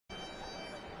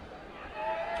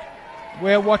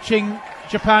We're watching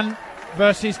Japan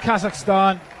versus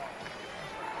Kazakhstan.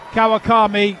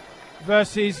 Kawakami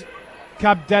versus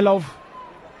Kabdelov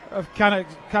of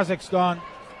Kazakhstan.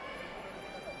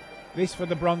 This for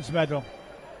the bronze medal.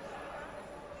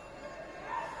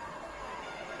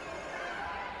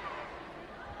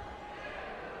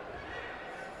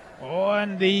 Oh,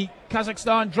 and the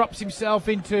Kazakhstan drops himself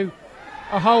into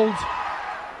a hold.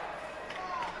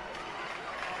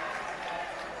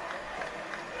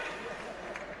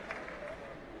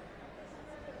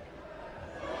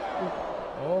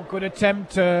 Oh, good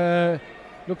attempt.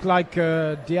 Looked like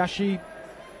Diashi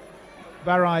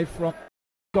Barai from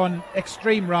gone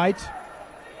extreme right.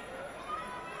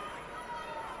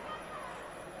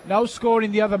 No score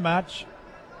in the other match.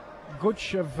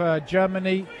 Guch of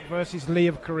Germany versus Lee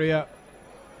of Korea.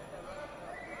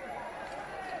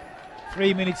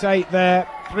 3 minutes 8 there,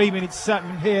 3 minutes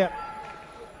 7 here.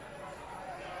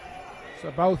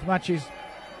 So both matches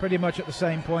pretty much at the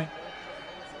same point.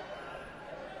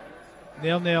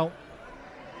 0-0.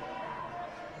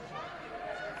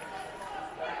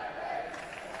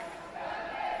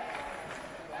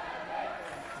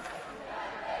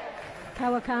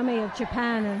 Kawakami of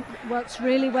Japan works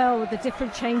really well with the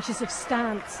different changes of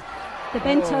stance. The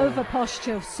bent over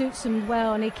posture suits him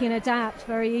well, and he can adapt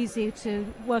very easy to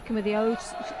working with the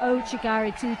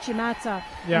Ochigari to Uchimata.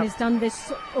 Yep. And he's done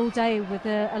this all day with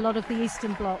a lot of the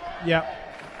Eastern Bloc. Yeah.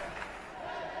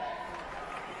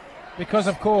 Because,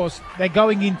 of course, they're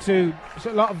going into,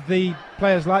 so a lot of the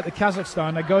players like the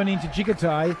Kazakhstan are going into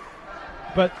Jigatai,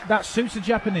 but that suits the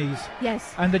Japanese.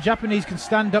 Yes. And the Japanese can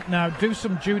stand up now, do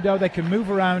some judo, they can move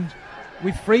around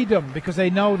with freedom because they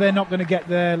know they're not going to get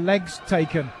their legs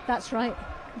taken. That's right.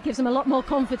 It gives them a lot more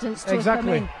confidence to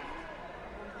exactly. come in.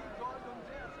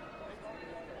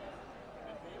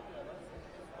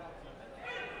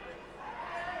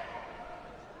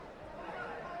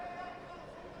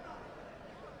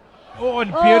 Oh,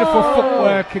 and beautiful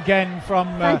footwork again from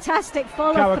fantastic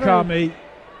follow Kawakami.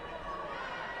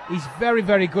 Through. He's very,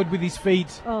 very good with his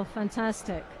feet. Oh,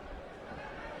 fantastic.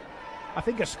 I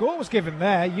think a score was given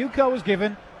there. Yuko was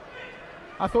given.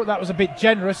 I thought that was a bit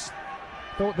generous.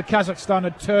 Thought the Kazakhstan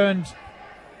had turned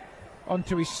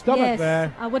onto his stomach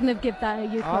there. I wouldn't have given that a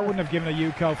Yuko. I wouldn't have given a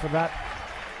Yuko for that.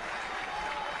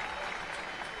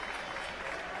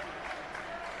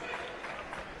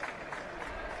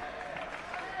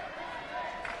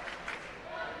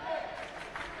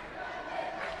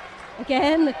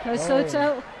 Again, the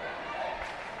Kosoto.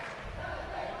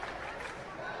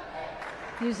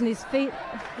 Using his feet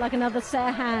like another set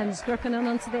of hands, gripping on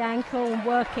onto the ankle and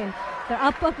working. Their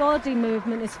upper body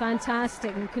movement is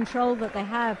fantastic, and control that they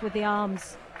have with the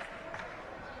arms.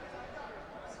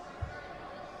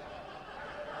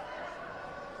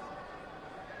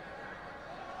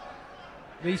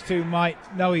 These two might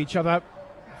know each other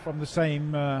from the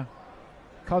same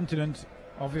continent.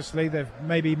 Obviously, they've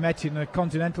maybe met in the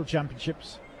Continental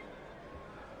Championships.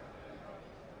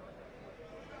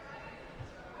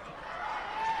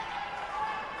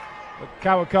 But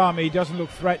Kawakami doesn't look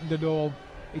threatened at all.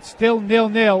 It's still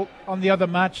 0-0 on the other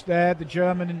match there. The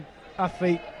German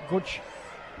athlete Guch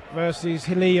versus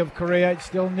Lee of Korea. It's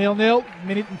still 0-0.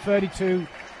 Minute and 32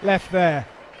 left there.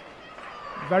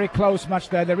 Very close match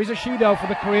there. There is a Shido for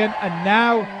the Korean, and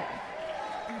now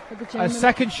a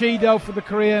second Shido for the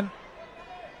Korean,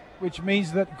 which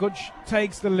means that Guch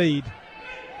takes the lead.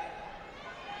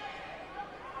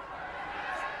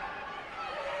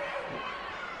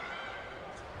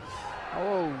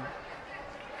 Oh.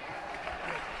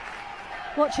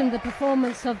 Watching the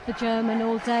performance of the German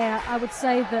all day, I would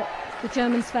say that the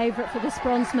German's favourite for this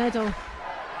bronze medal.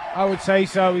 I would say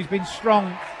so. He's been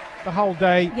strong the whole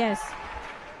day. Yes.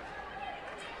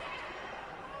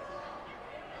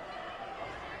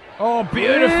 Oh,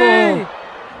 beautiful!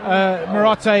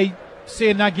 Murate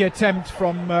Sianagi attempt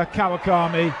from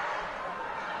Kawakami.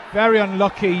 Very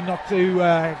unlucky not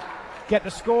to get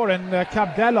the score, and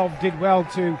Kabdelov did well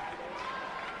to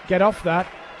get off that.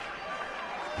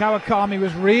 Kawakami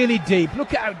was really deep.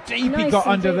 Look at how deep he got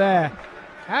under there.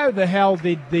 How the hell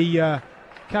did the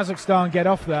Kazakhstan get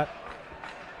off that?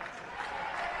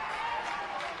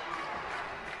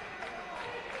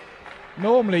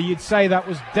 Normally you'd say that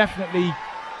was definitely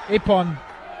Ippon.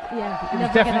 Yeah, it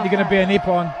was definitely going to be an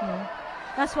Ippon. Yeah.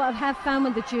 That's what I have found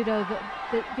with the judo,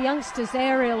 that the youngsters'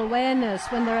 aerial awareness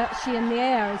when they're actually in the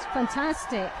air is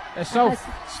fantastic. They're so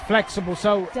flexible,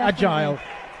 so agile.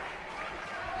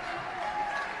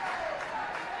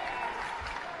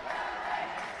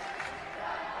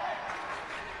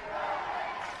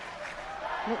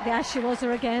 Look, the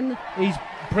Ashiwaza again. He's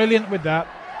brilliant with that.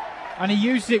 and he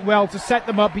uses it well to set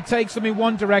them up. He takes them in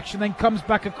one direction, then comes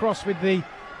back across with the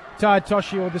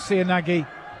Taetoshi or the Seoinage.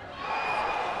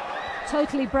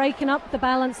 Totally breaking up the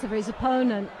balance of his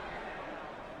opponent.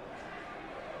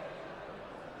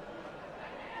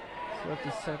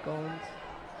 30 seconds.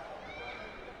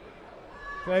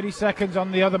 30 seconds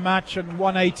on the other match and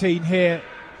 1:18 here.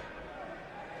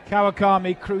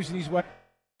 Kawakami cruising his way.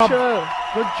 Sure.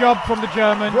 Good job from the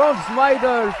German. Bronze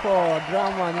medal for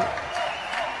Germany.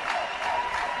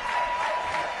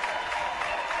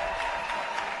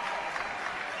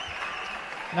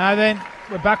 Now then,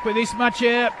 we're back with this match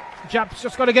here. Jap's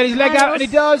just got to get his leg out, and he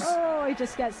does. Oh, he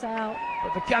just gets out.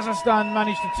 But the Kazakhstan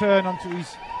managed to turn onto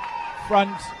his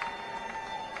front,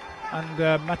 and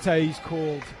Matei's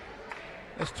called.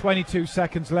 There's 22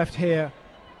 seconds left here.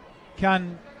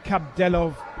 Can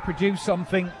Kabdelov produce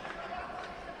something?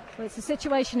 Well, it's a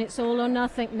situation, it's all or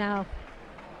nothing now.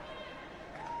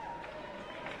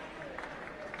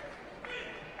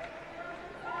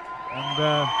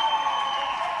 And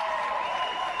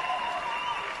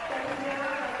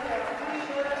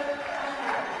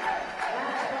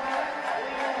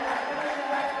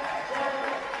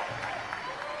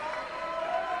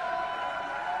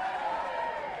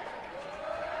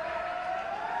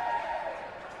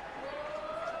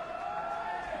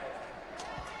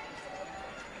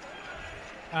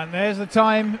and there's the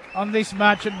time on this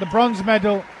match, and the bronze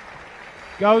medal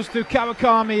goes to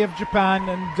Kawakami of Japan,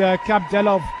 and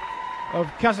Kabdelov of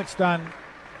Kazakhstan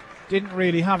didn't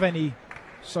really have any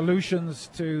solutions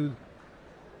to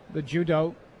the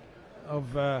judo of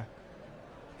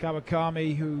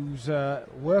Kawakami, whose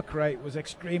work rate was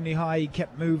extremely high. He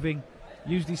kept moving,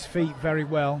 used his feet very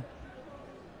well,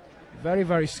 very,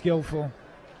 very skillful,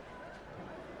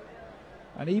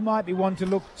 and he might be one to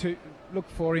look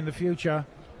for in the future.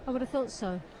 I would have thought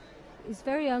so. He's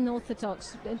very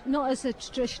unorthodox, not as a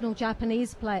traditional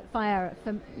Japanese fighter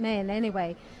for men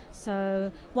anyway.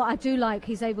 So what I do like,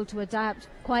 he's able to adapt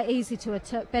quite easy to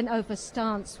a bent over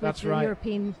stance with the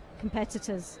European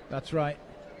competitors. That's right.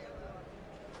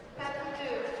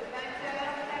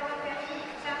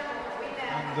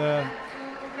 And